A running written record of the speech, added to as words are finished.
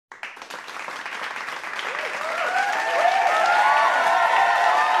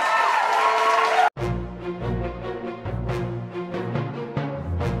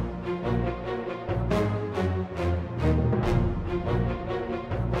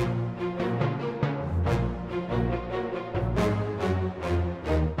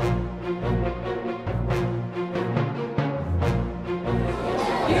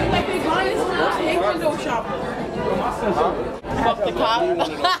chopper. Fuck the cop.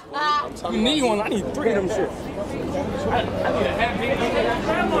 You need one. I need 3 of them shit. I need a happy.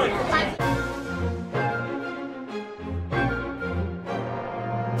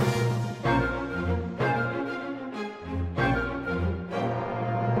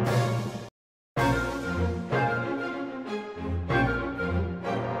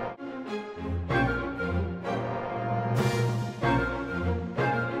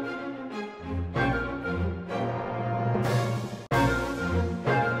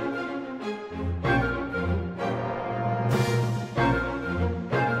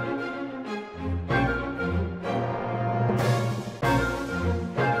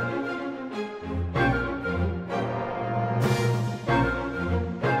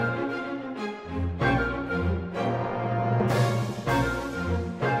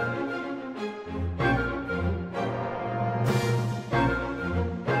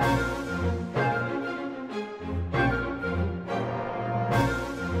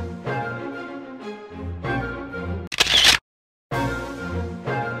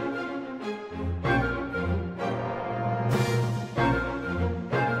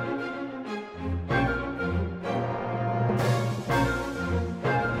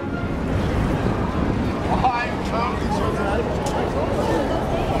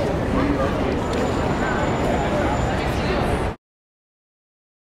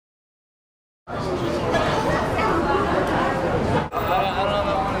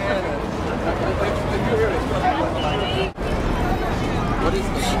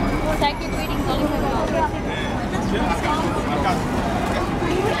 Second reading only for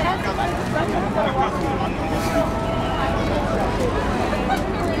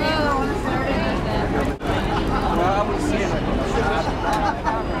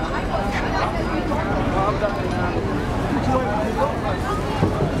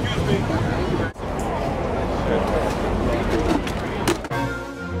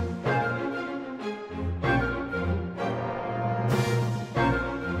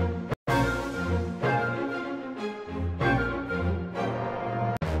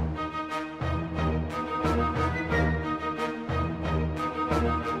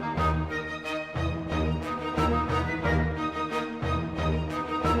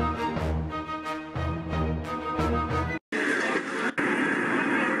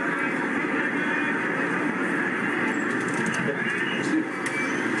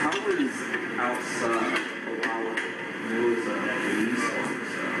outside a while was police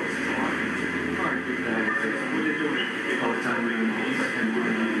officers what they're doing all the time in the east and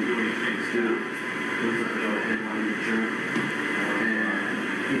doing things too. Those are the headline journal and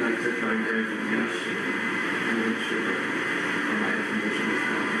he likes to try and get information and make sure that my information is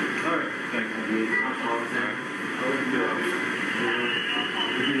fine. Alright, thank you. I'm all there.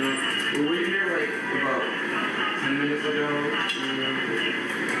 Well, we were here like about 10 minutes ago.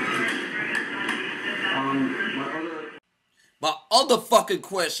 My other fucking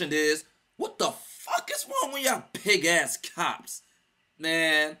question is, what the fuck is wrong with y'all pig ass cops?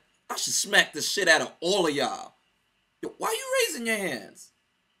 Man, I should smack the shit out of all of y'all. Yo, why you raising your hands?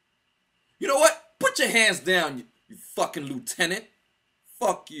 You know what? Put your hands down, you fucking lieutenant.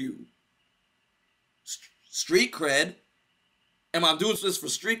 Fuck you. Street cred? Am I doing this for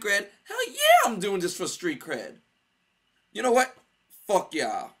street cred? Hell yeah, I'm doing this for street cred. You know what? Fuck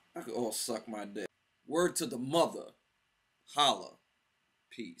y'all. I could all suck my dick. Word to the mother. Holla.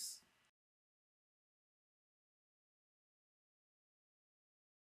 Peace.